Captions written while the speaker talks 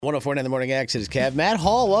104.9 in the Morning X, it is Cav. Matt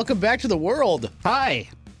Hall, welcome back to the world. Hi.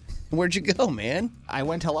 Where'd you go, man? I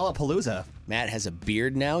went to Lollapalooza. Matt has a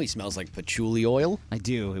beard now. He smells like patchouli oil. I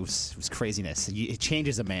do. It was craziness. It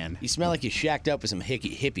changes a man. You smell like you shacked up with some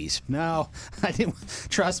hippies. No, I didn't.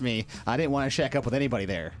 Trust me, I didn't want to shack up with anybody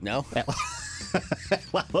there. No? At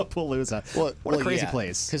Lollapalooza. What a crazy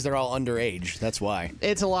place. Because they're all underage. That's why.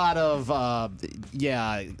 It's a lot of,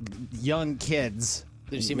 young kids.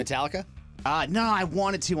 Did you see Metallica? No, I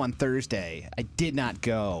wanted to on Thursday. I did not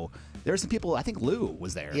go. There were some people, I think Lou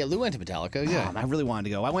was there. Yeah, Lou went to Metallica, yeah. I really wanted to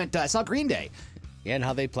go. I saw Green Day. Yeah, and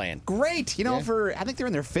how they playing? Great. I think they're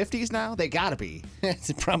in their 50s now. They gotta be.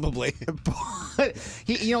 Probably. But,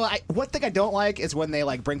 one thing I don't like is when they,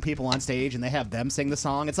 bring people on stage and they have them sing the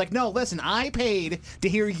song. It's like, no, listen, I paid to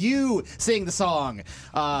hear you sing the song,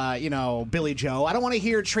 Billy Joe. I don't want to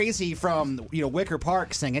hear Tracy from, Wicker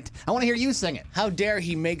Park sing it. I want to hear you sing it. How dare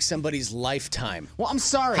he make somebody's lifetime? Well, I'm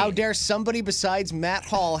sorry. How dare somebody besides Matt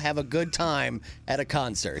Hall have a good time at a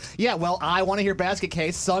concert? Yeah, well, I want to hear Basket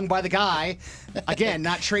Case sung by the guy. Again,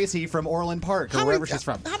 not Tracy from Orland Park or wherever she's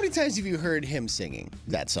from. How many times have you heard him singing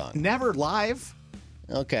that song? Never live.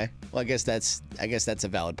 Okay. Well, I guess that's a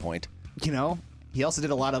valid point. He also did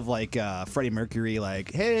a lot of Freddie Mercury,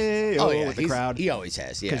 hey, with the crowd. He always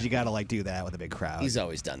has, yeah. Because you got to do that with a big crowd. He's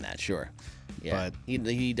always done that, sure. Yeah, but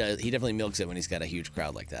he does. He definitely milks it when he's got a huge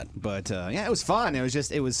crowd like that. But it was fun.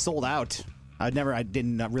 It was sold out. I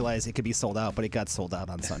didn't realize it could be sold out, but it got sold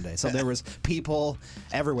out on Sunday. So there was people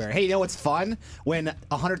everywhere. Hey, you know what's fun? When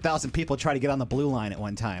 100,000 people try to get on the blue line at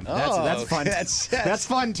one time. That's fun. That's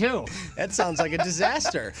fun too. That sounds like a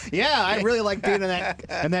disaster. Yeah, I really like being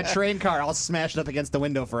in that train car. I'll smash it up against the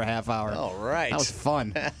window for a half hour. All right, that was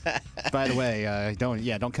fun. By the way,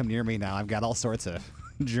 don't come near me now. I've got all sorts of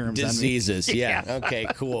germs diseases. On me. Yeah. Okay.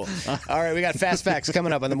 Cool. All right, we got fast facts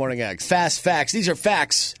coming up on the Morning X. Fast facts. These are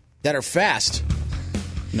facts that are fast.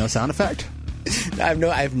 No sound effect? I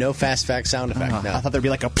have no fast fact sound effect. No. I thought there'd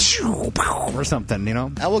be like a pshoo, pow, or something,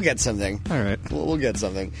 We'll get something. All right. We'll get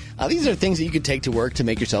something. These are things that you could take to work to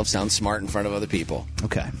make yourself sound smart in front of other people.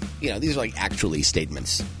 Okay. These are actually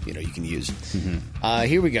statements, you can use. Mm-hmm.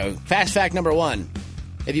 Here we go. Fast fact number 1.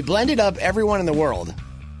 If you blended up everyone in the world,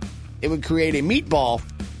 it would create a meatball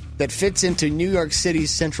that fits into New York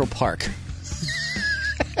City's Central Park.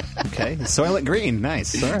 Okay, soil it green.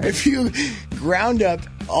 Nice. All right. If you ground up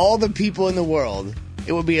all the people in the world,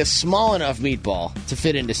 it would be a small enough meatball to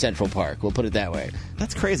fit into Central Park. We'll put it that way.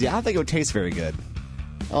 That's crazy. I don't think it would taste very good.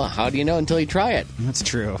 Oh, how do you know until you try it? That's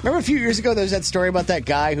true. Remember a few years ago there was that story about that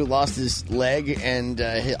guy who lost his leg and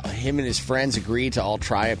him and his friends agreed to all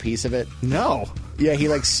try a piece of it? No. Yeah, he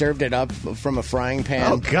served it up from a frying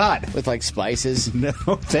pan. Oh, God. With spices. No,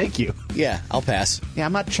 thank you. Yeah, I'll pass. Yeah,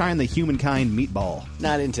 I'm not trying the humankind meatball.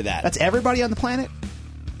 Not into that. That's everybody on the planet?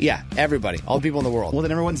 Yeah, everybody. All the people in the world. Well,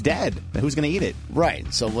 then everyone's dead. Who's going to eat it?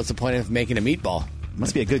 Right. So what's the point of making a meatball?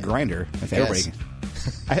 Must be a good grinder. If everybody...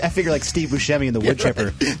 I figure Steve Buscemi in The Wood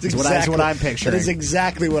Chipper is what I'm picturing. That is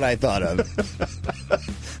exactly what I thought of.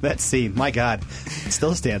 That scene, my God, it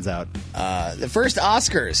still stands out. The first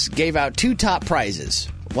Oscars gave out 2 top prizes.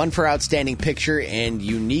 One for Outstanding Picture and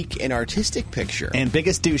Unique and Artistic Picture. And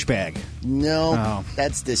Biggest Douchebag. No,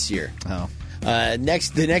 that's this year. Oh. The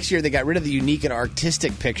next year they got rid of the Unique and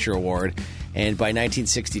Artistic Picture Award, and by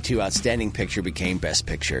 1962, Outstanding Picture became Best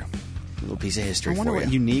Picture. A little piece of history for you. I wonder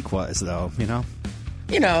what unique was, though,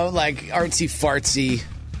 artsy fartsy.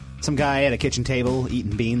 Some guy at a kitchen table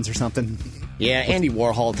eating beans or something. Yeah, Andy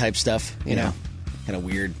Warhol type stuff, you know. Kind of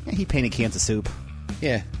weird. Yeah, he painted cans of soup.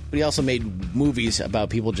 Yeah, but he also made movies about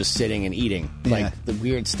people just sitting and eating. The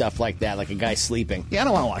weird stuff like that, like a guy sleeping. Yeah, I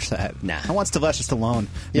don't want to watch that. Nah. I want Sylvester Stallone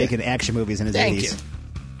making action movies in his 80s. Thank you.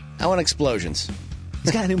 I want explosions.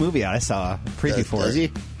 He's got a new movie out. I saw a preview for it. Does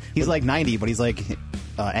he? He's 90, but he's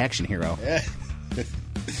action hero. Yeah.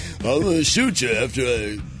 I'm going to shoot you after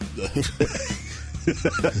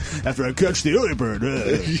I catch the early bird.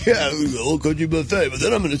 Yeah, I'll cut you buffet, but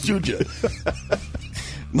then I'm going to shoot you.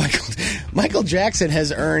 Michael Jackson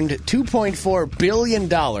has earned $2.4 billion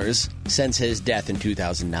since his death in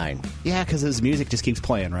 2009. Yeah, because his music just keeps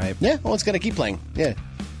playing, right? Yeah, well, it's going to keep playing. Yeah.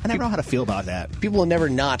 I never know how to feel about that. People will never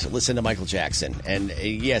not listen to Michael Jackson. And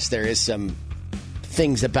yes, there is some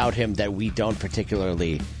things about him that we don't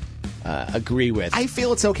particularly agree with. I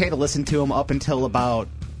feel it's okay to listen to him up until about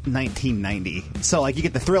 1990. So, you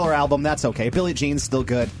get the Thriller album, that's okay. Billie Jean's still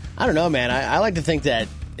good. I don't know, man. I like to think that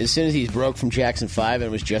as soon as he's broke from Jackson 5 and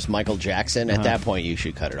it was just Michael Jackson, at that point you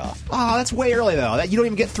should cut it off. Oh, that's way early, though. You don't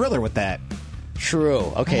even get Thriller with that.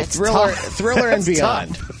 True. Okay, That's Thriller, tough. Thriller and That's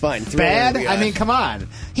Beyond. tough. Fine. Thriller Bad? and Beyond. I mean, come on.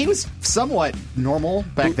 He was somewhat normal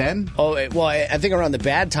back then. Oh, well, I think around the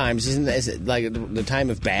bad times, is it like the time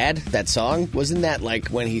of bad, that song? Wasn't that like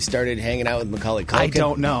when he started hanging out with Macaulay Culkin? I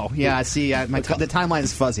don't know. Yeah, see, the timeline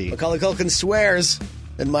is fuzzy. Macaulay Culkin swears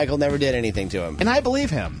that Michael never did anything to him. And I believe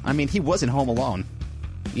him. I mean, he was in Home Alone.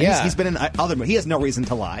 Yeah. He's been in other movies. He has no reason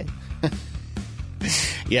to lie.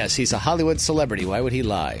 Yes, he's a Hollywood celebrity. Why would he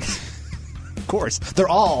lie? Of course. They're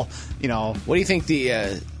all, What do you think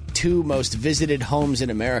the two most visited homes in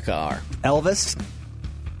America are? Elvis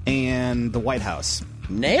and the White House.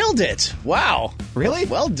 Nailed it. Wow. Really?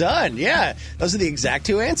 Well done. Yeah. Those are the exact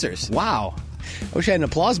two answers. Wow. I wish I had an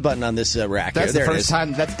applause button on this rack. That's There the it first is.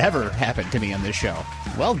 time that's ever happened to me on this show.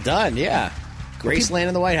 Well done. Yeah. Graceland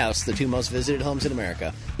and the White House, the two most visited homes in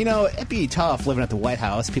America. It'd be tough living at the White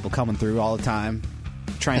House. People coming through all the time.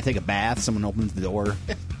 Trying to take a bath. Someone opens the door.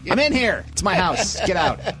 I'm in here. It's my house. Get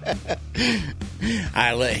out.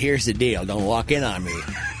 Here's the deal. Don't walk in on me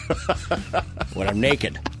when I'm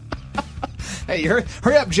naked. Hey,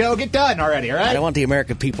 hurry up, Joe. Get done already, all right? I don't want the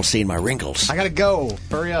American people seeing my wrinkles. I gotta go.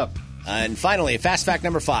 Hurry up. And finally, fast fact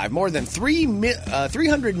number 5. More than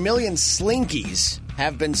 300 million Slinkies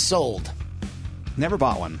have been sold. Never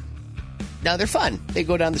bought one. Now, they're fun. They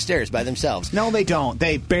go down the stairs by themselves. No, they don't.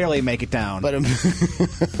 They barely make it down. But I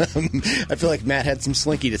feel like Matt had some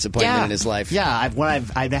Slinky disappointment in his life. Yeah,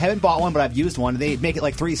 I haven't bought one, but I've used one. They make it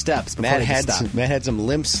like 3 steps before they just stop. Matt had some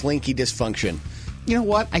limp Slinky dysfunction. You know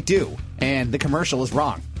what? I do. And the commercial is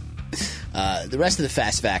wrong. The rest of the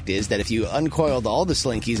fast fact is that if you uncoiled all the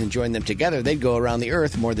Slinkies and joined them together, they'd go around the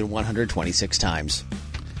Earth more than 126 times.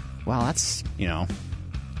 Well, that's,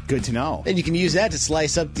 good to know. And you can use that to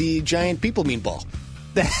slice up the giant people meatball.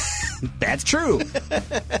 That's true.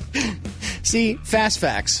 See, fast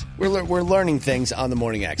facts. We're learning things on the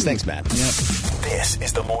Morning X. Thanks, Matt. Yep. This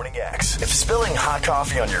is the Morning X. If spilling hot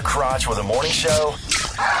coffee on your crotch with a morning show,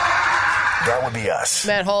 that would be us.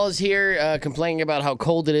 Matt Hall is here complaining about how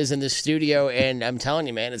cold it is in this studio, and I'm telling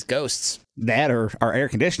you, man, it's ghosts. That or our air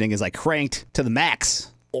conditioning is like cranked to the max.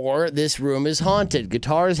 Or this room is haunted.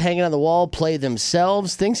 Guitars hanging on the wall play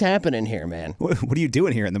themselves. Things happen in here, man. What are you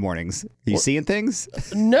doing here in the mornings? Are you seeing things?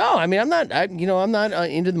 No, I mean, I'm not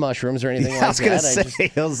into the mushrooms or anything like that. I was going to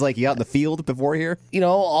say, I was like, you out in the field before here?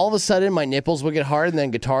 All of a sudden, my nipples will get hard, and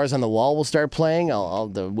then guitars on the wall will start playing.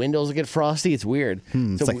 The windows will get frosty. It's weird.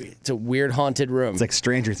 It's a weird, haunted room. It's like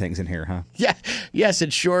Stranger Things in here, huh? Yeah. Yes,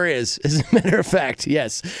 it sure is. As a matter of fact,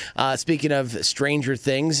 yes. Speaking of Stranger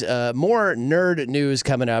Things, more nerd news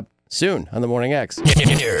coming up soon on the Morning X.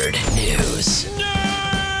 Nerd news.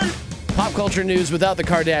 Pop culture news without the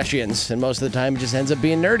Kardashians, and most of the time it just ends up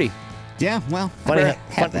being nerdy. Yeah, well, Funny,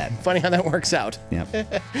 that. funny how that works out. Yep.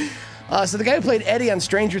 So the guy who played Eddie on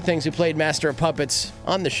Stranger Things, who played Master of Puppets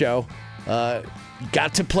on the show,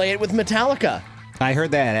 got to play it with Metallica. I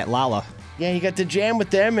heard that at Lala. Yeah, he got to jam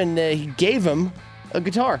with them, and he gave him a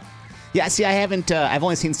guitar. Yeah, see, I haven't, I've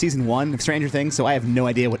only seen season 1 of Stranger Things, so I have no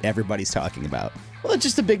idea what everybody's talking about. Well, it's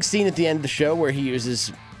just a big scene at the end of the show where he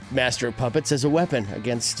uses Master of Puppets as a weapon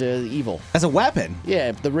against evil. As a weapon?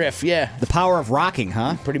 Yeah, the riff, yeah. The power of rocking,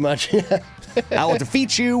 huh? Pretty much. I will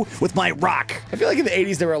defeat you with my rock. I feel like in the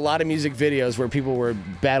 80s there were a lot of music videos where people were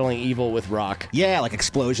battling evil with rock. Yeah, like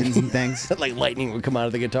explosions and things. Like lightning would come out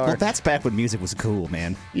of the guitar. Well, that's back when music was cool,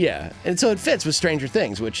 man. Yeah, and so it fits with Stranger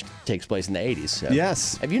Things, which takes place in the 80s. So.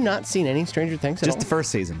 Yes. Have you not seen any Stranger Things at Just all? the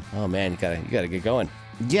first season. Oh, man, you gotta get going.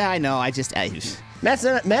 Yeah, I know. Matt's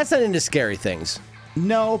not into scary things.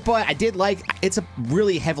 No, but I did like. It's a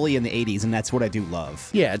really heavily in the 80s, and that's what I do love.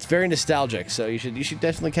 Yeah, it's very nostalgic, so you should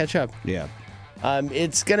definitely catch up. Yeah.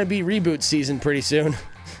 It's going to be reboot season pretty soon. A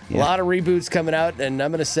Yeah. lot of reboots coming out, and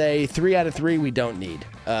I'm going to say 3 out of 3 we don't need.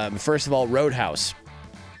 First of all, Roadhouse.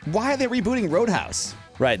 Why are they rebooting Roadhouse?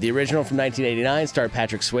 Right, the original from 1989 starred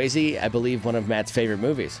Patrick Swayze, I believe one of Matt's favorite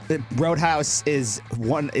movies. Roadhouse it's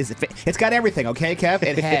got everything, okay, Kev?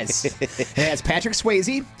 It has Patrick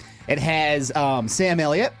Swayze, it has Sam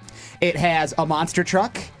Elliott, it has a monster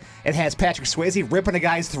truck, it has Patrick Swayze ripping a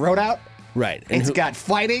guy's throat out. Right. And It's got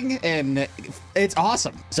fighting, and it's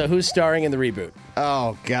awesome. So who's starring in the reboot?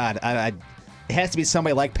 Oh, God. It has to be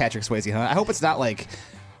somebody like Patrick Swayze, huh? I hope it's not like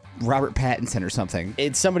Robert Pattinson or something.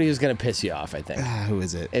 It's somebody who's going to piss you off, I think. Who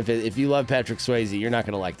is it? If you love Patrick Swayze, you're not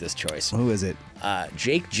going to like this choice. Who is it?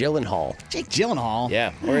 Jake Gyllenhaal. Jake Gyllenhaal?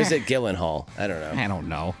 Yeah, or is it Gyllenhaal? I don't know. I don't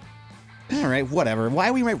know. All right, whatever. Why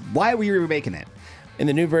are we remaking it? In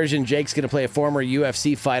the new version, Jake's going to play a former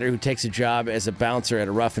UFC fighter who takes a job as a bouncer at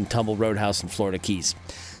a rough and tumble roadhouse in Florida Keys.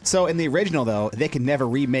 So in the original, though, they could never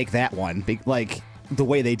remake that one. the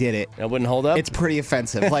way they did it. That wouldn't hold up? It's pretty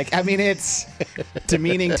offensive. Like, I mean, it's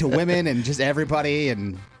demeaning to women and just everybody.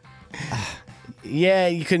 And yeah,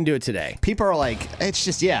 you couldn't do it today. people are like, it's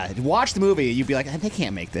just, yeah, watch the movie. You'd be like, they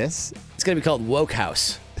can't make this. It's going to be called Woke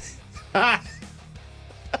House.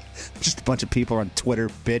 Just a bunch of people on Twitter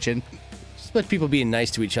bitching. Just a bunch of people being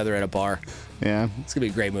nice to each other at a bar. Yeah. It's going to be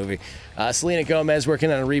a great movie. Selena Gomez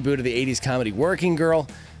working on a reboot of the 80s comedy Working Girl,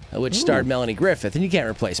 which starred Melanie Griffith. And you can't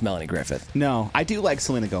replace Melanie Griffith. No, I do like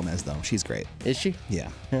Selena Gomez, though. She's great. Is she? Yeah.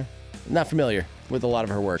 Not familiar with a lot of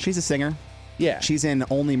her work. She's a singer. Yeah. She's in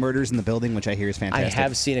Only Murders in the Building, which I hear is I fantastic.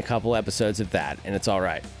 have seen a couple episodes of that, and it's all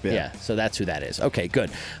right. Yeah. So that's who that is. Okay,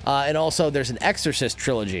 good. And also, there's an Exorcist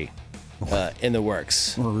trilogy in the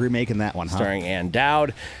works. We're remaking that one, huh? Starring Ann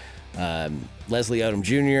Dowd, Leslie Odom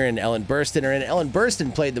Jr., and Ellen Burstyn. And Ellen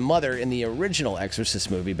Burstyn played the mother in the original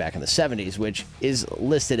Exorcist movie back in the 70s, which is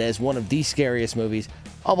listed as one of the scariest movies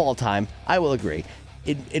of all time. I will agree.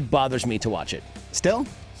 It bothers me to watch it. Still?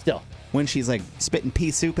 Still. When she's like spitting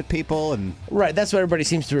pea soup at people and Right, that's what everybody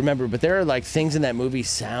seems to remember. But there are like things in that movie,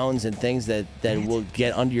 sounds and things that will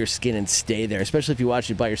get under your skin and stay there, especially if you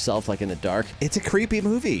watch it by yourself, like in the dark. it's a creepy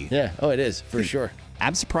movie. Yeah, oh, it is, for sure.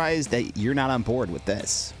 I'm surprised that you're not on board with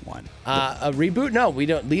this one. A reboot? No, we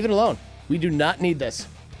don't. Leave it alone. We do not need this.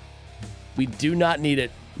 We do not need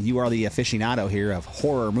it. You are the aficionado here of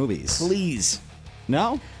horror movies. Please.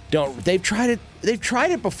 No? Don't. They've tried it. They've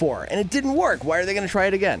tried it before, and it didn't work. Why are they going to try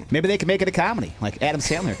it again? Maybe they can make it a comedy, like Adam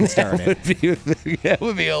Sandler can star in it. That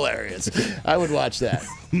would be hilarious. I would watch that.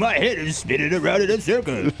 My head is spinning around in a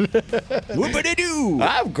circle. Whoop-a-doo!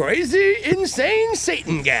 I'm crazy, insane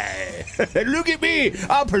Satan guy. Look at me!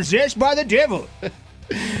 I'm possessed by the devil.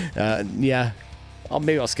 Yeah.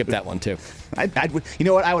 Maybe I'll skip that one, too. You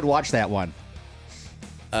know what? I would watch that one.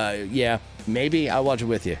 Yeah, maybe I'll watch it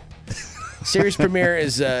with you. Series premiere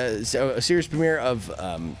is a series premiere of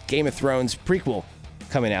Game of Thrones prequel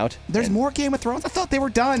coming out. There's more Game of Thrones? I thought they were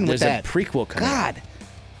done with There's that. a prequel coming out. God.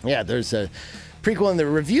 Yeah, there's a prequel, and the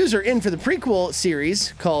reviews are in for the prequel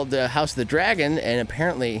series called House of the Dragon, and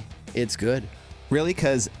apparently it's good. Really?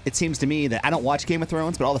 Because it seems to me that I don't watch Game of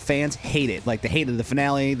Thrones, but all the fans hate it. Like, they hated the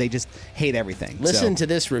finale. They just hate everything. Listen to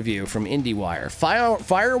this review from IndieWire.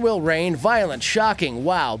 Fire will rain, violent, shocking,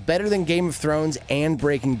 wow, better than Game of Thrones and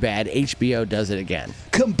Breaking Bad. HBO does it again.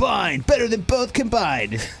 Combined. Better than both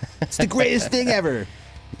combined. It's the greatest thing ever.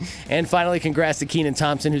 And finally, congrats to Kenan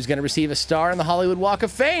Thompson, who's going to receive a star on the Hollywood Walk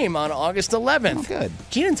of Fame on August 11th. Oh, good.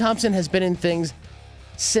 Kenan Thompson has been in things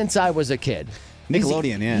since I was a kid.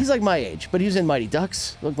 Nickelodeon, yeah. He's like my age, but he was in Mighty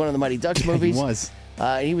Ducks, like one of the Mighty Ducks movies. He was.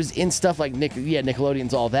 He was in stuff like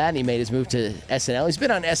Nickelodeon's All That, and he made his move to SNL. He's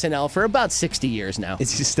been on SNL for about 60 years now.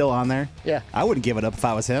 Is he still on there? Yeah. I wouldn't give it up if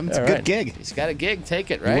I was him. It's a good gig. He's got a gig.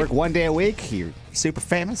 Take it, right? You work one day a week. You're super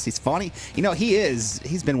famous. He's funny. You know,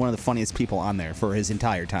 he's been one of the funniest people on there for his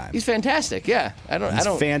entire time. He's fantastic, yeah. I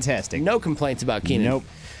don't fantastic. No complaints about Kenan. Nope.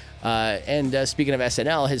 And speaking of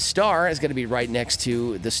SNL, his star is going to be right next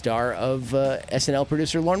to the star of SNL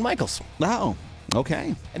producer Lorne Michaels. Oh,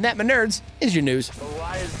 okay. And that, my nerds, is your news.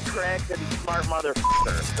 Wise, crack, and smart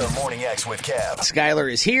motherfucker. The Morning X with Kev.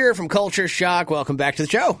 Skyler is here from Culture Shock. Welcome back to the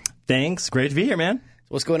show. Thanks. Great to be here, man.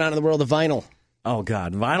 What's going on in the world of vinyl? Oh,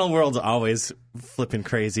 God. Vinyl world's always flipping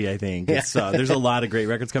crazy, I think. It's, there's a lot of great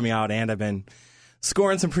records coming out, and I've been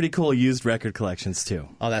scoring some pretty cool used record collections, too.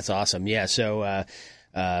 Oh, that's awesome. Yeah, so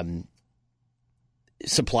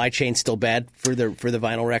supply chain still bad for the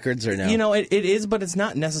vinyl records, or no? You know, it is, but it's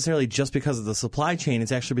not necessarily just because of the supply chain.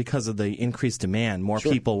 It's actually because of the increased demand. More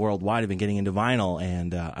people worldwide have been getting into vinyl,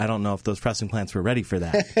 and I don't know if those pressing plants were ready for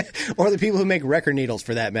that. Or the people who make record needles,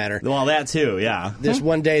 for that matter. Well, that too, yeah. This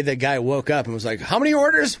one day, the guy woke up and was like, "How many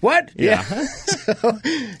orders? What?" Yeah.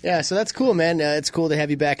 So that's cool, man. It's cool to have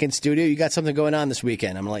you back in studio. You got something going on this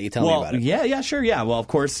weekend. I'm gonna let you tell me about it. Yeah, sure, yeah. Well, of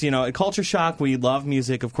course, you know, at Culture Shock, we love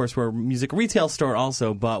music. Of course, we're a music retail store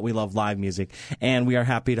also, but we love live music, and we are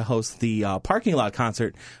happy to host the parking lot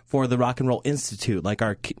concert for the Rock and Roll Institute, like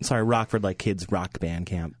Rockford like Kids Rock Band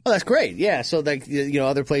Camp. Oh, that's great. Yeah, so like, you know,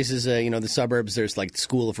 other places, the suburbs, there's like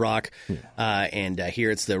School of Rock, and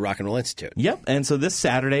here it's the Rock and Roll Institute. Yep, and so this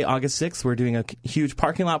Saturday, August 6th, we're doing a huge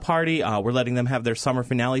parking lot party. We're letting them have their summer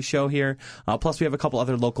finale show here. Plus, we have a couple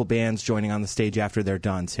other local bands joining on the stage after they're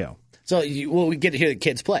done, too. So, we get to hear the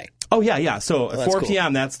kids play. Oh, yeah. So at 4 cool.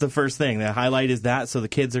 p.m., that's the first thing. The highlight is that. So the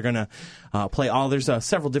kids are going to play there's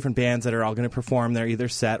several different bands that are all going to perform their either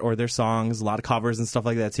set or their songs, a lot of covers and stuff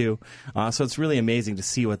like that, too. So it's really amazing to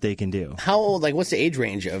see what they can do. How old, what's the age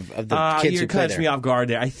range of the kids you who play catch there? me off guard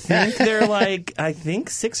there. I think they're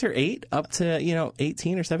 6 or 8 up to,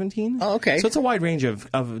 18 or 17. Oh, okay. So it's a wide range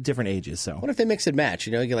of different ages. So What if they mix and match?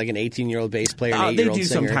 You get like an 18-year-old bass player and an they 8-year-old do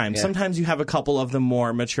singer. sometimes. Yeah. Sometimes you have a couple of the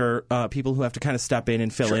more mature people who have to kind of step in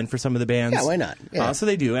and fill in for some of the bands. Yeah, why not? Yeah. So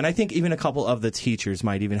they do. And I think even a couple of the teachers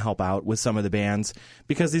might even help out with some of the bands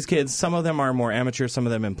because these kids, some of them are more amateur, some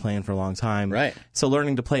of them have been playing for a long time. Right. So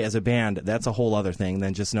learning to play as a band, that's a whole other thing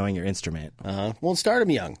than just knowing your instrument. Well, start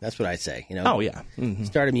them young. That's what I say. Oh, yeah. Mm-hmm.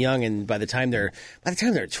 Start them young, and by the time they're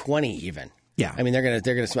 20 even. Yeah. I mean, they're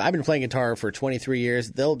gonna. I've been playing guitar for 23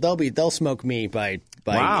 years. They'll smoke me by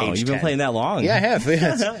wow, age you've 10. been playing that long. Yeah, I have.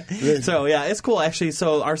 Yes. So, yeah, it's cool, actually.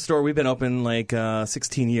 So, our store, we've been open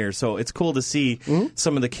 16 years. So, it's cool to see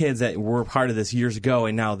some of the kids that were part of this years ago,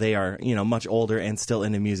 and now they are, much older and still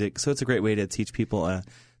into music. So, it's a great way to teach people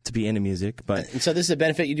to be into music. But And so this is a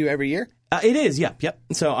benefit you do every year? it is, yep.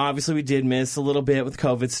 So, obviously, we did miss a little bit with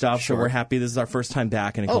COVID stuff, so we're happy this is our first time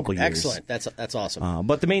back in a couple years. Excellent. That's awesome.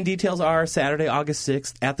 But the main details are Saturday, August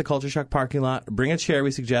 6th at the Culture Shock parking lot. Bring a chair,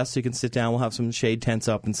 we suggest, so you can sit down. We'll have some shade tents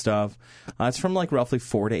up and stuff. It's from roughly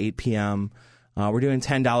 4 to 8 p.m. We're doing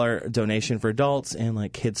 $10 donation for adults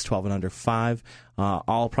and kids 12 and under 5.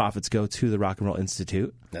 All profits go to the Rock and Roll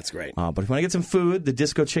Institute. That's great. But if you want to get some food, the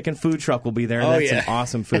Disco Chicken food truck will be there. Oh, That's yeah. some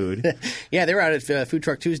awesome food. Yeah, they were out at Food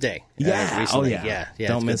Truck Tuesday. Recently. Yeah.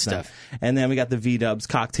 Don't it's miss good that. stuff. And then we got the V-Dubs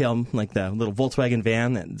cocktail, the little Volkswagen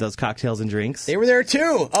van that does cocktails and drinks. They were there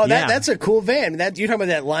too. Oh, Yeah. that's a cool van. You're talking about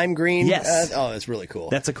that lime green? Yes. That's really cool.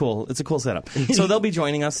 It's a cool setup. So they'll be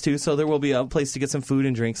joining us too. So there will be a place to get some food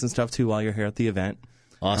and drinks and stuff too while you're here at the event.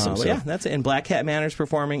 Awesome. But yeah, that's it. And Black Cat Manor's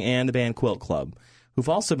performing, and the band Quilt Club, who've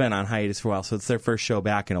also been on hiatus for a while. So it's their first show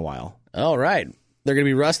back in a while. All right. They're going to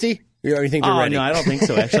be rusty? Or you think they're ready? No, I don't think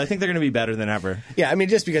so. Actually, I think they're going to be better than ever. Yeah, I mean,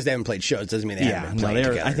 just because they haven't played shows doesn't mean they haven't been playing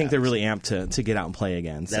together. I think they're really amped to get out and play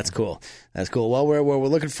again. So. That's cool. That's cool. Well, we're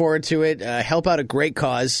looking forward to it. Help out a great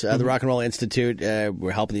cause, the Rock and Roll Institute. We're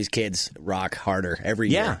helping these kids rock harder every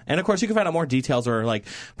year. Yeah, and of course you can find out more details or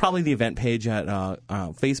probably the event page at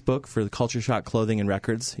Facebook for the Culture Shock Clothing and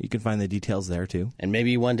Records. You can find the details there too. And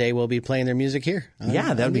maybe one day we'll be playing their music here.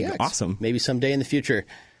 Yeah, that would be WX. awesome. Maybe someday in the future.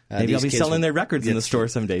 Maybe I'll be selling their records in the store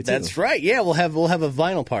someday too. That's right. Yeah, we'll have a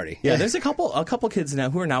vinyl party. Yeah, there's a couple kids now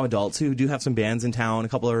who are now adults who do have some bands in town. A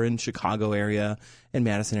couple are in Chicago area and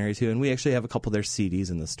Madison area too, and we actually have a couple of their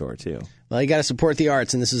CDs in the store too. Well, you got to support the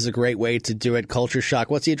arts, and this is a great way to do it. Culture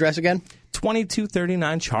Shock. What's the address again?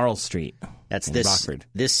 2239 Charles Street. That's in this Rockford.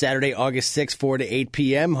 This Saturday, August 6th, 4 to 8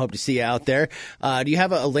 p.m. Hope to see you out there. Do you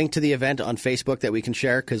have a link to the event on Facebook that we can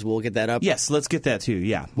share? Because we'll get that up. Yes, let's get that too.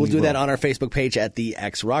 Yeah, We'll do that on our Facebook page at the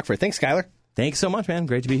X Rockford. Thanks, Skyler. Thanks so much, man.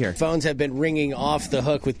 Great to be here. Phones have been ringing off the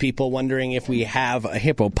hook with people wondering if we have a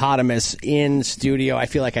hippopotamus in studio. I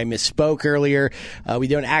feel like I misspoke earlier. We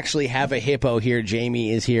don't actually have a hippo here.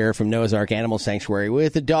 Jaime is here from Noah's Ark Animal Sanctuary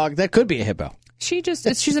with a dog that could be a hippo.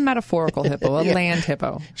 She's a metaphorical hippo, a land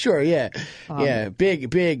hippo. Sure, yeah. Big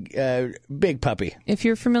puppy. If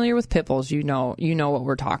you're familiar with pit bulls, you know what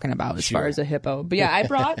we're talking about as far as a hippo. But yeah,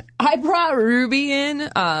 I brought Ruby in,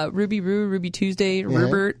 Ruby Roo, Ruby Tuesday,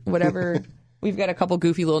 Rupert, whatever. We've got a couple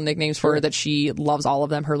goofy little nicknames for her that she loves all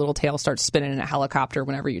of them. Her little tail starts spinning in a helicopter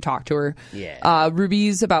whenever you talk to her. Yeah.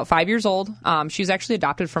 Ruby's about 5 years old. She was actually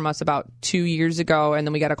adopted from us about 2 years ago, and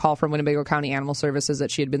then we got a call from Winnebago County Animal Services that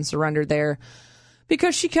she had been surrendered there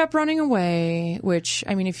because she kept running away, which,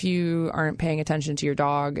 I mean, if you aren't paying attention to your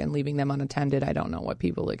dog and leaving them unattended, I don't know what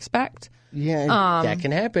people expect. Yeah, that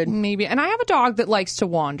can happen. Maybe. And I have a dog that likes to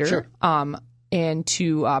wander. Sure. And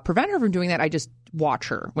to prevent her from doing that, I just watch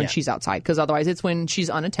her when she's outside, because otherwise it's when she's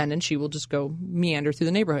unattended, she will just go meander through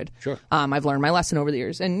the neighborhood. Sure. I've learned my lesson over the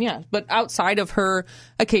years. And yeah, but outside of her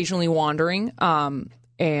occasionally wandering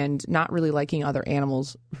and not really liking other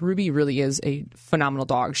animals, Ruby really is a phenomenal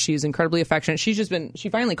dog. She's incredibly affectionate. She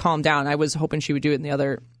finally calmed down. I was hoping she would do it in the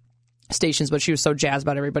other stations, but she was so jazzed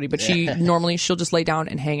about everybody. But she'll just lay down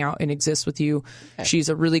and hang out and exist with you. She's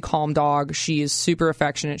a really calm dog. She is super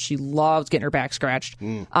affectionate. She loves getting her back scratched.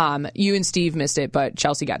 You and Steve missed it, but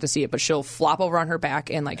Chelsea got to see it. But she'll flop over on her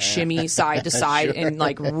back and shimmy side to side and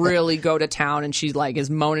really go to town. And she is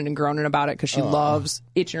moaning and groaning about it because she loves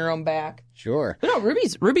itching her own back. Sure. But no,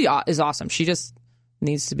 Ruby is awesome. She just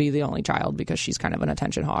needs to be the only child because she's kind of an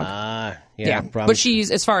attention hog. Yeah. But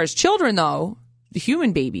she's, as far as children though, the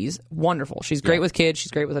human babies, wonderful. She's great with kids.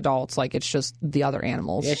 She's great with adults. Like, it's just the other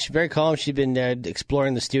animals. Yeah, she's very calm. She's been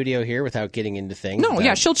exploring the studio here without getting into things. No,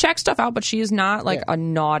 yeah, she'll check stuff out, but she is not like a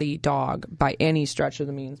naughty dog by any stretch of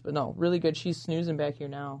the means. But no, really good. She's snoozing back here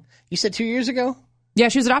now. You said 2 years ago? Yeah,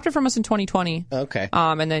 she was adopted from us in 2020. Okay.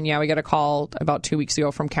 And then, we got a call about 2 weeks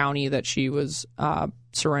ago from county that she was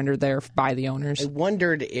surrendered there by the owners. I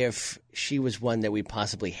wondered if she was one that we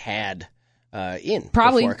possibly had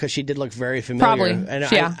Probably, because she did look very familiar. Probably, and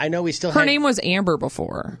yeah. I know we still. Her name was Amber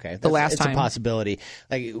before. Okay, the last it's time. It's a possibility.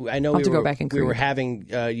 Like I know I'll have to go back and we were Creed. having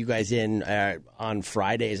you guys in on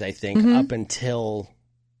Fridays, I think, up until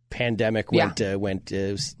pandemic went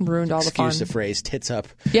ruined all the fun. Excuse the phrase, tits up.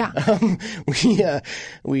 Yeah,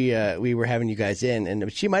 we were having you guys in,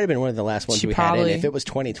 and she might have been one of the last ones we had in. If it was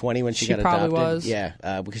 2020 when she got adopted, was.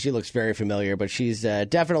 Yeah, because she looks very familiar, but she's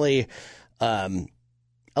definitely.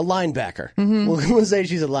 A linebacker. We'll say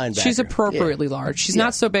she's a linebacker. She's appropriately large. She's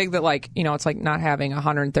not so big that it's like not having a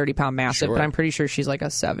 130-pound mastiff, but I'm pretty sure she's like a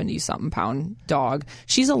 70-something pound dog.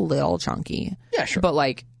 She's a little chunky. Yeah, sure. But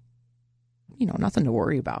nothing to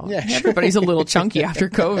worry about. Yeah, sure. Everybody's a little chunky after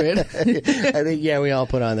COVID. I think we all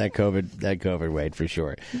put on that COVID weight for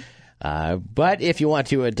sure. But if you want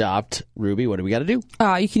to adopt Ruby, what do we got to do?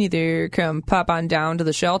 You can either come pop on down to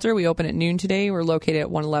the shelter. We open at noon today. We're located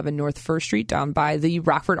at 111 North 1st Street down by the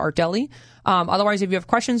Rockford Art Deli. Otherwise, if you have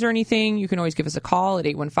questions or anything, you can always give us a call at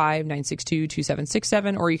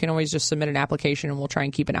 815-962-2767, or you can always just submit an application and we'll try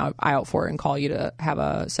and keep an eye out for it and call you to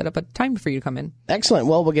set up a time for you to come in. Excellent.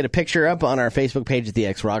 Well, we'll get a picture up on our Facebook page at the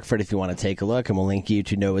X Rockford if you want to take a look, and we'll link you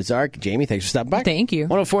to Noah's Ark. Jamie, thanks for stopping by. Thank you.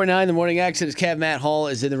 104.9 The Morning Exit is Kev. Matt Hall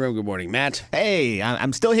is in the room. Good morning, Matt. Hey,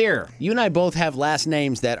 I'm still here. You and I both have last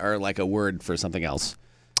names that are like a word for something else.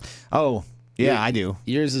 Oh, yeah, I do.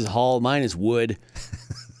 Yours is Hall. Mine is Wood.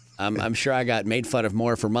 I'm sure I got made fun of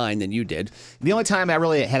more for mine than you did. The only time I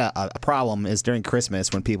really had a problem is during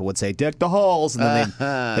Christmas when people would say, "Dick the Halls," and then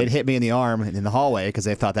they'd hit me in the arm in the hallway because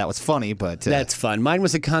they thought that was funny. But that's fun. Mine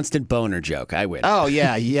was a constant boner joke. I win. Oh,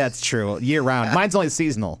 yeah, it's true. Year round. Mine's only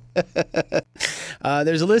seasonal.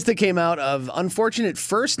 There's a list that came out of unfortunate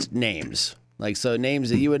first names. So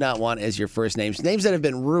names that you would not want as your first names. Names that have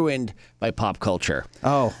been ruined by pop culture.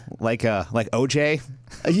 Oh, like OJ?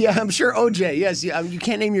 Yeah, I'm sure OJ. Yes, you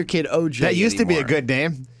can't name your kid OJ That used to be anymore. a good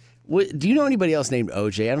name. Do you know anybody else named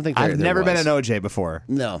OJ? I don't think I've never been an OJ before.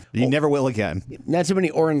 No. You never will again. Not too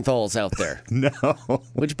many Orenthal's out there. No.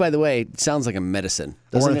 Which, by the way, sounds like a medicine.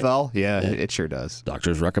 Orenthal? Yeah, it sure does.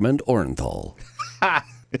 Doctors recommend Orenthal.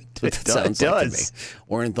 That sounds like to me.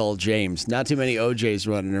 Orenthal James. Not too many OJs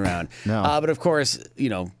running around. No. But of course,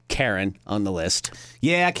 Karen on the list.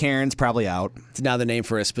 Yeah, Karen's probably out. It's now the name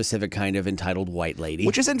for a specific kind of entitled white lady.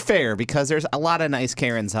 Which isn't fair because there's a lot of nice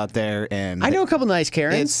Karens out there. And I know a couple nice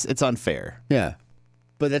Karens. It's unfair. Yeah.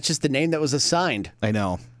 But that's just the name that was assigned. I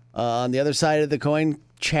know. On the other side of the coin,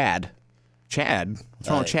 Chad. Chad? What's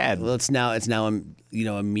wrong with Chad? Well, it's now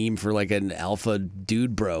a meme for like an alpha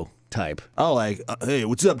dude bro type. Oh, hey,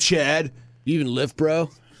 what's up, Chad? You even lift, bro?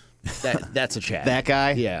 That's a Chad. That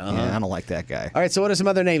guy? Yeah, yeah, I don't like that guy. All right, so what are some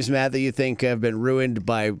other names, Matt, that you think have been ruined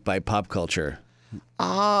by pop culture?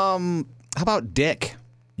 How about Dick?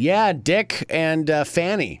 Yeah, Dick and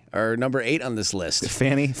Fanny are number 8 on this list.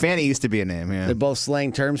 Fanny? Fanny used to be a name, yeah. They're both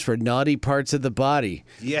slang terms for naughty parts of the body.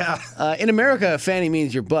 Yeah. In America, Fanny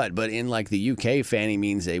means your butt, but in the UK, Fanny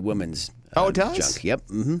means a woman's it does? junk. Yep.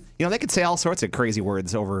 Mm-hmm. They could say all sorts of crazy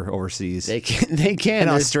words overseas. They can. In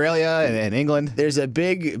Australia and England. There's a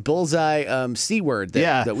big bullseye C word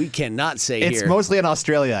that we cannot say here. It's mostly in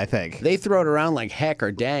Australia, I think. They throw it around like heck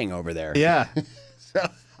or dang over there. Yeah.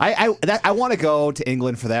 I want to go to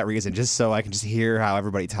England for that reason, just so I can just hear how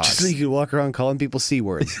everybody talks. Just so you can walk around calling people C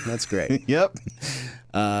words. That's great. Yep.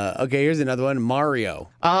 Okay, here's another one. Mario.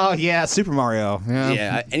 Oh, yeah, Super Mario.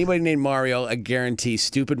 Yeah, anybody named Mario, I guarantee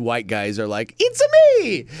stupid white guys are like, it's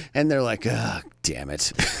me! And they're like, damn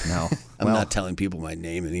it. No. I'm not telling people my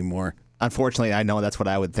name anymore. Unfortunately, I know that's what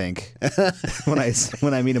I would think when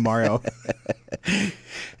I meet a Mario.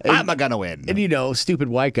 I'm not going to win. And stupid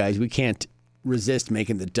white guys, we can't resist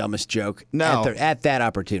making the dumbest joke at that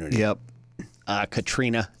opportunity. Yep.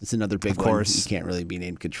 Katrina is another big one. Of course. You can't really be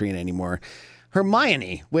named Katrina anymore.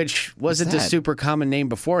 Hermione, which wasn't a super common name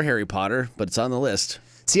before Harry Potter, but it's on the list.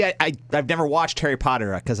 See, I've never watched Harry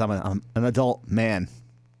Potter because I'm an adult man.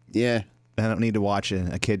 Yeah. I don't need to watch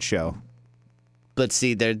a kid's show. But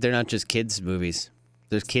see, they're not just kids' movies.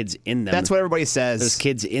 There's kids in them. That's what everybody says. There's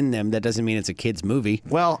kids in them. That doesn't mean it's a kid's movie.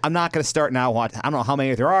 Well, I'm not going to start now. I don't know how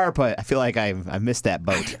many there are, but I feel like I've missed that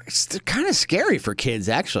boat. They're kind of scary for kids,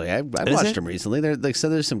 actually. I watched them recently.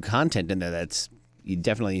 There's some content in there that's You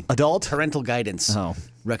definitely Adult? parental guidance Oh.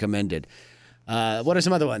 recommended. What are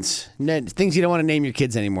some other ones? Things you don't want to name your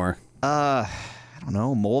kids anymore. I don't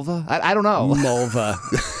know. Mulva? I don't know. Mulva.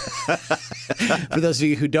 For those of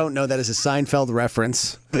you who don't know, that is a Seinfeld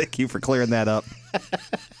reference. Thank you for clearing that up.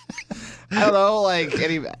 I don't know, like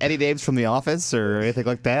any names from The Office or anything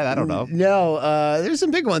like that. I don't know. No, there's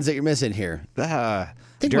some big ones that you're missing here.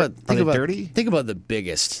 Think Are they about dirty? Think about the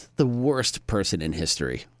biggest, the worst person in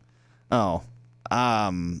history. Oh,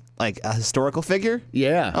 like a historical figure?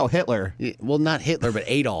 Yeah. Oh, Hitler. Well, not Hitler, but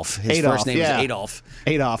Adolf. His Adolf, first name yeah. is Adolf.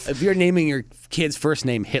 Adolf. If you're naming your kid's first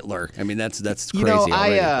name Hitler, I mean that's crazy. You know,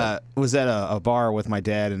 already. I was at a bar with my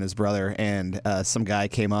dad and his brother, and some guy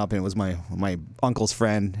came up, and it was my uncle's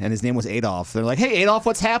friend, and his name was Adolf. They're like, "Hey, Adolf,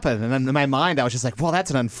 what's happened?" And then in my mind, I was just like, "Well,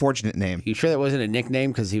 that's an unfortunate name." You sure that wasn't a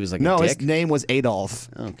nickname because he was like No, a his dick? name was Adolf.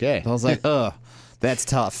 Okay. I was like, "Ugh, that's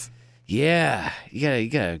tough." Yeah, you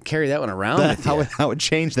gotta carry that one around with you. I would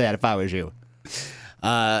change that if I was you.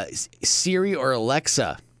 Siri or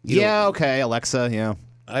Alexa? Yeah, okay, Alexa. Yeah,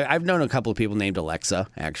 I've known a couple of people named Alexa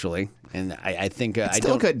actually, and I think it's I still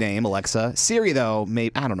a don't. good name, Alexa. Siri, though,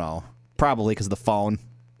 maybe I don't know. Probably because of the phone.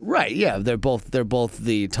 Right? Yeah, they're both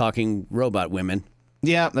the talking robot women.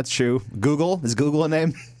 Yeah, that's true. Google, is Google a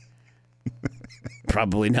name?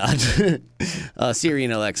 Probably not. Siri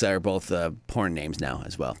and Alexa are both porn names now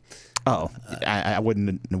as well. Oh, I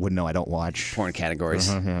wouldn't know. I don't watch. Porn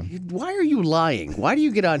categories. Yeah. Why are you lying? Why do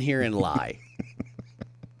you get on here and lie?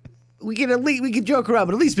 We could joke around,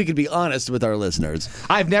 but at least we could be honest with our listeners.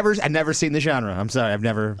 I've never seen the genre. I'm sorry, I've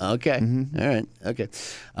never. Okay. All right. Okay.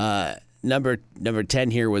 Number 10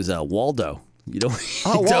 here was Waldo. You don't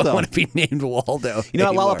Waldo. want to be named Waldo. You know, at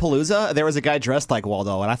anymore. Lollapalooza, there was a guy dressed like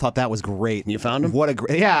Waldo, and I thought that was great. You found him? What a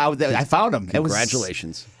great! Yeah, I found him.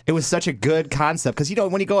 Congratulations. It was such a good concept because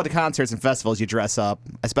when you go to concerts and festivals, you dress up,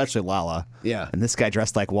 especially Lala. Yeah. And this guy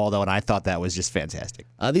dressed like Waldo, and I thought that was just fantastic.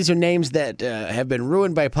 These are names that have been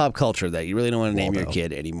ruined by pop culture that you really don't want to name your Waldo.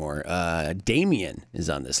 kid anymore. Damien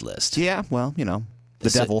is on this list. Yeah, well, the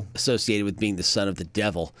devil. Associated with being the son of the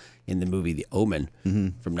devil in the movie The Omen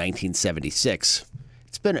from 1976.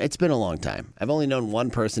 It's been a long time. I've only known one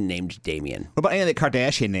person named Damien. What about any of the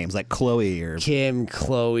Kardashian names like Khloe or Kim,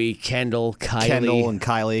 Chloe, Kendall, Kylie. Kendall and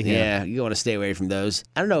Kylie? Yeah, you want to stay away from those.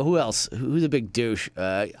 I don't know who else. Who's a big douche?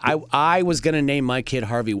 I was gonna name my kid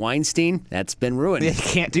Harvey Weinstein. That's been ruined. You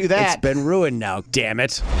can't do that. It's been ruined now. Damn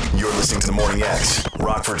it. You're listening to The Morning X,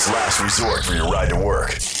 Rockford's last resort for your ride to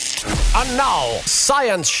work. And now,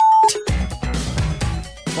 science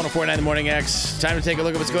 1049 The Morning X. Time to take a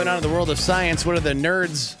look at what's going on in the world of science. What are the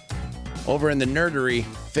nerds over in the nerdery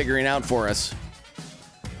figuring out for us?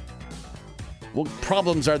 What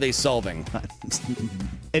problems are they solving?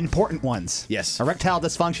 Important ones. Yes. Erectile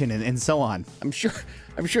dysfunction and so on. I'm sure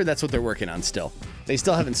that's what they're working on still. They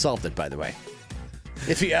still haven't solved it, by the way.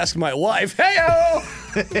 If you ask my wife, hey-o!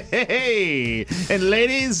 Hey! And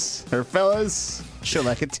ladies, or fellas, she'll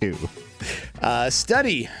like it too. A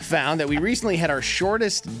study found that we recently had our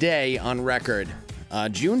shortest day on record.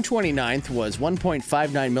 June 29th was 1.59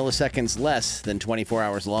 milliseconds less than 24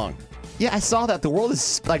 hours long. Yeah, I saw that. The world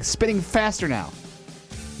is like spinning faster now.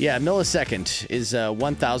 Yeah, a millisecond is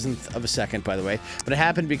 1,000th of a second, by the way. But it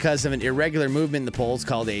happened because of an irregular movement in the poles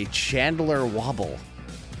called a Chandler wobble.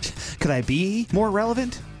 Could I be more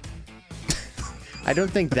relevant? I don't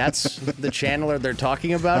think that's the Chandler they're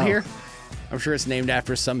talking about here. I'm sure it's named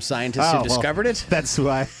after some scientist who discovered it. That's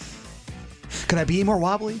why. Could I be more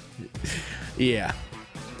wobbly? Yeah.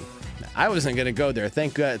 I wasn't going to go there.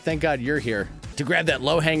 Thank God you're here to grab that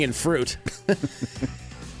low-hanging fruit.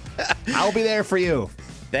 I'll be there for you.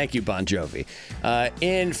 Thank you, Bon Jovi.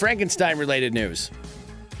 In Frankenstein-related news,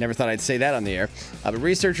 never thought I'd say that on the air, but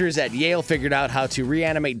researchers at Yale figured out how to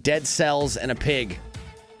reanimate dead cells in a pig.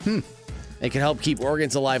 It can help keep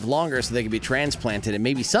organs alive longer so they can be transplanted, and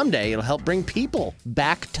maybe someday it'll help bring people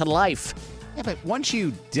back to life. Yeah, but once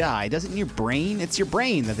you die, doesn't your brain? It's your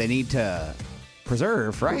brain that they need to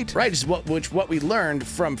preserve, right? Right, what we learned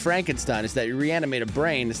from Frankenstein is that you reanimate a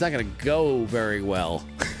brain, it's not going to go very well.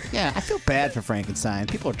 Yeah, I feel bad for Frankenstein.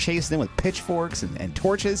 People are chasing him with pitchforks and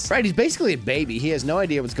torches. Right, he's basically a baby. He has no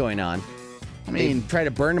idea what's going on. I mean, They try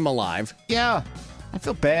to burn him alive. yeah, I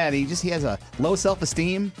feel bad. He has a low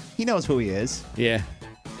self-esteem. He knows who he is. Yeah.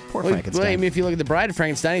 Poor Well, Frankenstein. I mean, if you look at the Bride of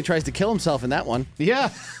Frankenstein, he tries to kill himself in that one. Yeah,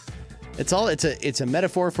 It's a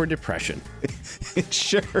metaphor for depression. it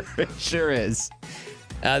sure is.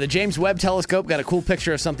 The James Webb Telescope got a cool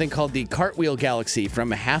picture of something called the Cartwheel Galaxy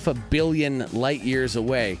from 500 million light years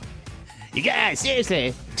away. You guys,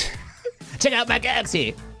 seriously, check out my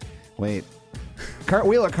galaxy. Wait,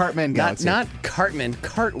 Cartwheel or Cartman Galaxy? Not Cartman,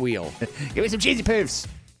 Cartwheel. Give me some cheesy poofs.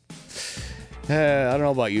 I don't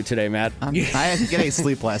know about you today, Matt. I didn't get any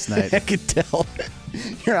sleep last night. I could tell.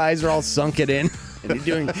 Your eyes are all sunken in. And you're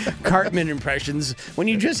doing Cartman impressions when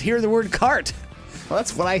you just hear the word cart. Well,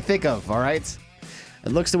 that's what I think of, all right?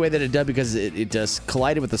 It looks the way that it does because it just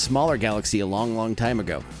collided with a smaller galaxy a long, long time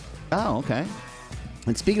ago. Oh, okay.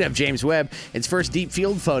 And speaking of James Webb, its first deep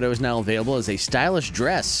field photo is now available as a stylish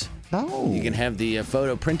dress. Oh. You can have the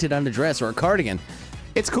photo printed on a dress or a cardigan.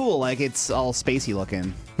 It's cool. Like, it's all spacey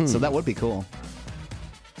looking. So that would be cool.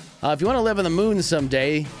 If you want to live on the moon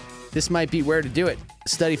someday, this might be where to do it. A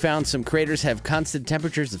study found some craters have constant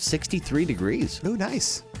temperatures of 63 degrees. Ooh,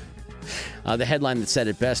 nice. The headline that said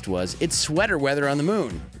it best was, "It's sweater weather on the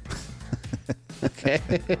moon." Okay.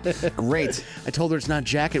 Great. I told her it's not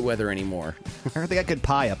jacket weather anymore. I heard they got good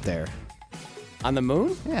pie up there. On the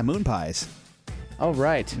moon? Yeah, moon pies. Oh,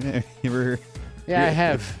 right. You ever... Yeah, I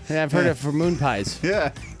have. I've heard it for moon pies.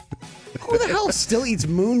 Yeah. Who the hell still eats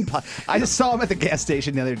moon pie? I just saw them at the gas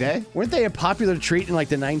station the other day. Weren't they a popular treat in like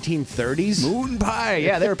the 1930s? Moon pie.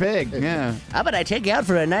 Yeah, they were big. Yeah. How about I take you out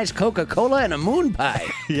for a nice Coca-Cola and a moon pie?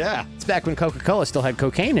 Yeah. It's back when Coca-Cola still had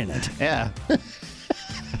cocaine in it. Yeah.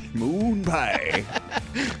 Moon pie.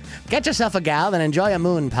 Get yourself a gal and enjoy a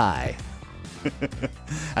moon pie.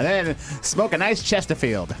 And then smoke a nice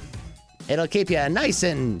Chesterfield. It'll keep you nice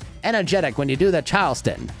and energetic when you do the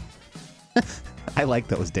Charleston. I like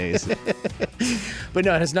those days. But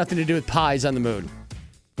no, it has nothing to do with pies on the moon.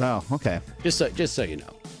 Oh, okay. Just so you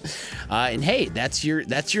know. And hey, that's your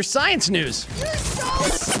science news. You're so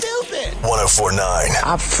stupid. 104.9.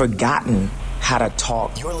 I've forgotten how to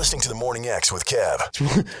talk. You're listening to the Morning X with Kev.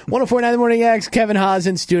 104.9 The Morning X. Kevin Haas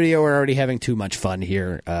in studio. We're already having too much fun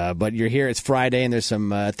here. But you're here. It's Friday, and there's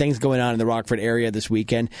some things going on in the Rockford area this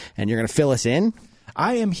weekend, and you're going to fill us in?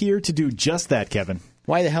 I am here to do just that, Kevin.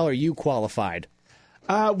 Why the hell are you qualified?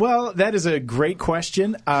 Well, that is a great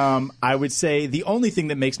question. I would say the only thing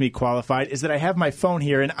that makes me qualified is that I have my phone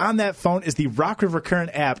here, and on that phone is the Rock River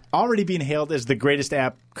Current app, already being hailed as the greatest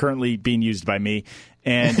app currently being used by me.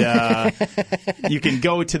 And you can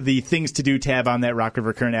go to the Things to Do tab on that Rock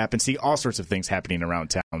River Current app and see all sorts of things happening around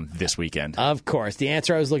town this weekend. Of course. The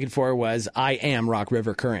answer I was looking for was, I am Rock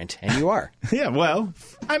River Current. And you are. Yeah, well,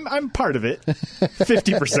 I'm part of it.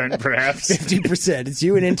 50% perhaps. 50%. It's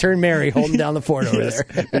you and intern Mary holding down the fort over Yes,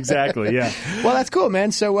 there. Exactly, yeah. Well, that's cool,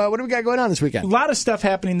 man. So what do we got going on this weekend? A lot of stuff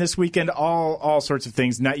happening this weekend, all sorts of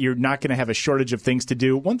things. You're not going to have a shortage of things to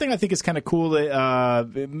do. One thing I think is kind of cool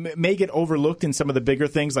that may get overlooked in some of the bigger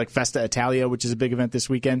things like Festa Italia, which is a big event this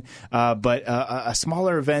weekend. But a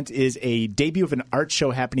smaller event is a debut of an art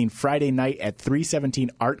show happening Friday night at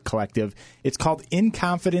 317 Art Collective. It's called In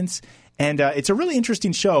Confidence. And it's a really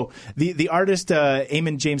interesting show. The artist,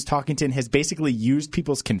 Eamon James Talkington, has basically used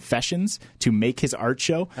people's confessions to make his art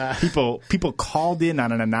show. People called in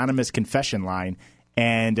on an anonymous confession line,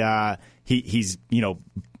 and he's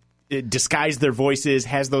disguised their voices,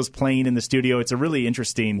 has those playing in the studio. It's a really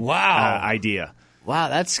interesting idea. Wow,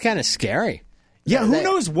 that's kind of scary. Yeah, who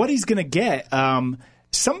knows what he's going to get?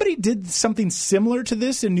 Somebody did something similar to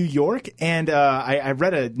this in New York, and I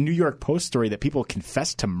read a New York Post story that people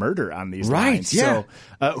confessed to murder on these lines. Yeah.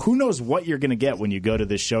 So who knows what you're going to get when you go to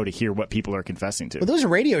this show to hear what people are confessing to. Well, there was a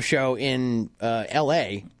radio show in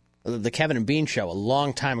L.A., the Kevin and Bean show, a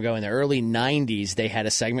long time ago in the early 90s. They had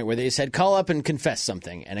a segment where they said, call up and confess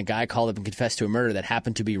something. And a guy called up and confessed to a murder that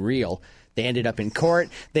happened to be real. They ended up in court.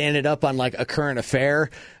 They ended up on like a current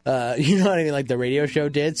affair. You know what I mean? Like the radio show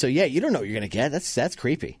did. So yeah, you don't know what you're going to get. That's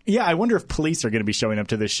creepy. Yeah, I wonder if police are going to be showing up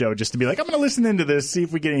to this show just to be like, I'm going to listen into this, see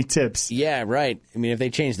if we get any tips. Yeah, right. I mean, if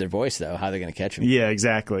they change their voice, though, how are they going to catch them? Yeah,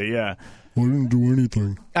 exactly. Yeah. I didn't do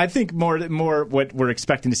anything. I think more what we're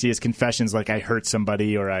expecting to see is confessions like I hurt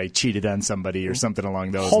somebody or I cheated on somebody or something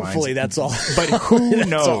along those lines. Hopefully that's all. But who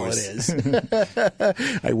knows? That's all it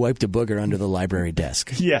is. I wiped a booger under the library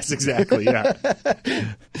desk. Yes, exactly. Yeah.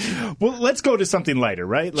 Well, let's go to something lighter,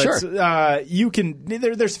 right? Sure. You can.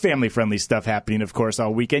 There's family-friendly stuff happening, of course,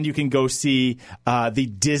 all weekend. You can go see the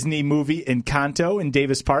Disney movie Encanto in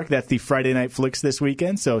Davis Park. That's the Friday night flicks this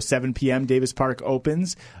weekend. So 7 p.m. Davis Park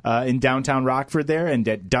opens in downtown Rockford there, and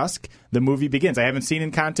at dusk the movie begins. I haven't seen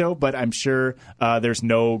Encanto, but I'm sure there's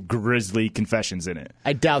no grisly confessions in it.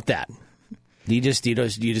 I doubt that. You just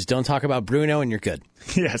don't talk about Bruno and you're good.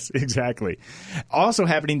 Yes, exactly. Also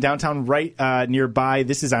happening downtown right nearby,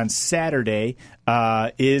 this is on Saturday,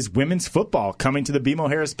 is women's football coming to the BMO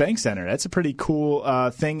Harris Bank Center. That's a pretty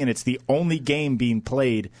cool thing, and it's the only game being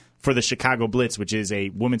played for the Chicago Blitz, which is a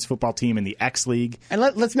women's football team in the X League. And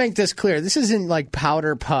let's make this clear. This isn't like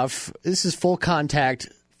powder puff. This is full contact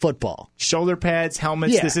football. Shoulder pads,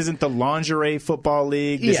 helmets. Yeah. This isn't the lingerie football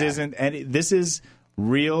league. This Yeah. isn't any. This is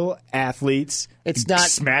real athletes. It's not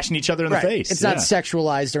smashing each other in the face. It's not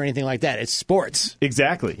sexualized or anything like that. It's sports.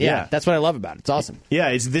 Exactly. Yeah, that's what I love about it. It's awesome. Yeah,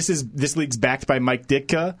 this league's backed by Mike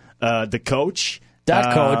Ditka, the coach.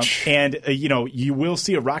 Coach. And, you will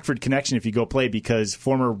see a Rockford connection if you go play because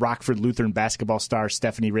former Rockford Lutheran basketball star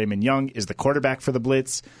Stephanie Raymond Young is the quarterback for the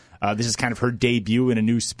Blitz. This is kind of her debut in a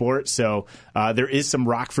new sport. So there is some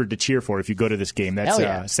Rockford to cheer for if you go to this game.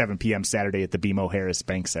 That's 7 p.m. Saturday at the BMO Harris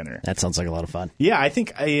Bank Center. That sounds like a lot of fun. Yeah, I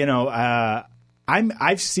think,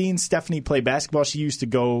 I've seen Stephanie play basketball. She used to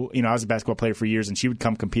go, I was a basketball player for years, and she would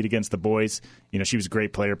come compete against the boys. She was a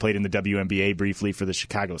great player, played in the WNBA briefly for the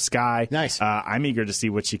Chicago Sky. Nice. I'm eager to see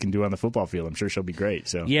what she can do on the football field. I'm sure she'll be great.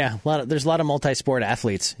 So Yeah, there's a lot of multi-sport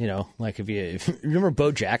athletes, like if you remember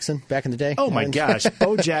Bo Jackson back in the day? Oh, my gosh.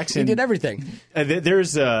 Bo Jackson. He did everything.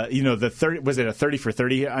 There's, the 30, was it a 30 for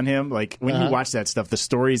 30 on him? Like, when you watch that stuff, the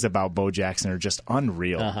stories about Bo Jackson are just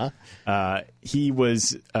unreal. He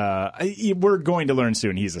was, we're going to learn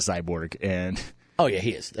soon, he's a cyborg. And oh, yeah,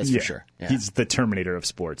 he is. That's for sure. Yeah. He's the Terminator of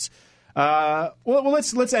sports. Well,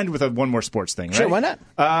 let's end with one more sports thing, right? Sure, why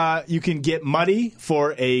not? You can get muddy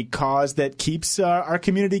for a cause that keeps our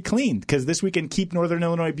community clean. Because this weekend, Keep Northern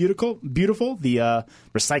Illinois Beautiful, the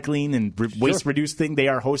recycling and waste reduce thing, they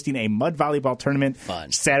are hosting a mud volleyball tournament.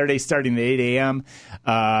 Fun. Saturday starting at 8 a.m.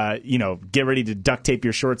 Get ready to duct tape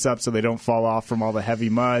your shorts up so they don't fall off from all the heavy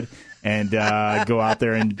mud. And go out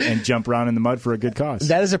there and jump around in the mud for a good cause.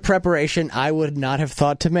 That is a preparation I would not have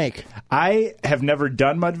thought to make. I have never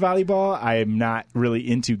done mud volleyball. I am not really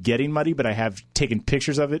into getting muddy, but I have taken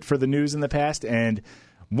pictures of it for the news in the past and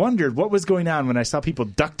wondered what was going on when I saw people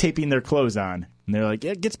duct taping their clothes on. And they're like,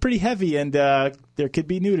 it gets pretty heavy, and there could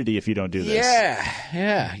be nudity if you don't do this.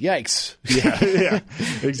 Yeah. Yikes. Yeah,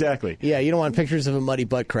 exactly. Yeah, you don't want pictures of a muddy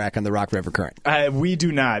butt crack on the Rock River Current. We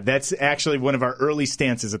do not. That's actually one of our early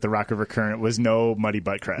stances at the Rock River Current was no muddy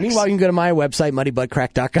butt cracks. Meanwhile, you can go to my website,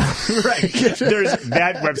 muddybuttcrack.com. Right.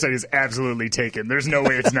 That website is absolutely taken. There's no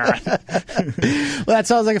way it's not. Well, that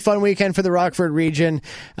sounds like a fun weekend for the Rockford region.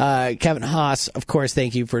 Kevin Haas, of course,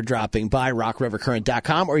 thank you for dropping by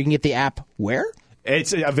rockrivercurrent.com, or you can get the app where?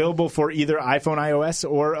 It's available for either iPhone, iOS,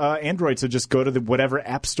 or Android, so just go to whatever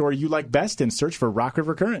app store you like best and search for Rock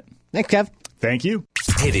River Current. Thanks, Kev. Thank you.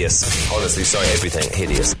 Hideous. Honestly, sorry, everything.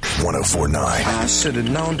 Hideous. 104.9. I should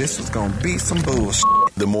have known this was going to be some bullshit.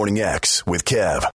 The Morning X with Kev.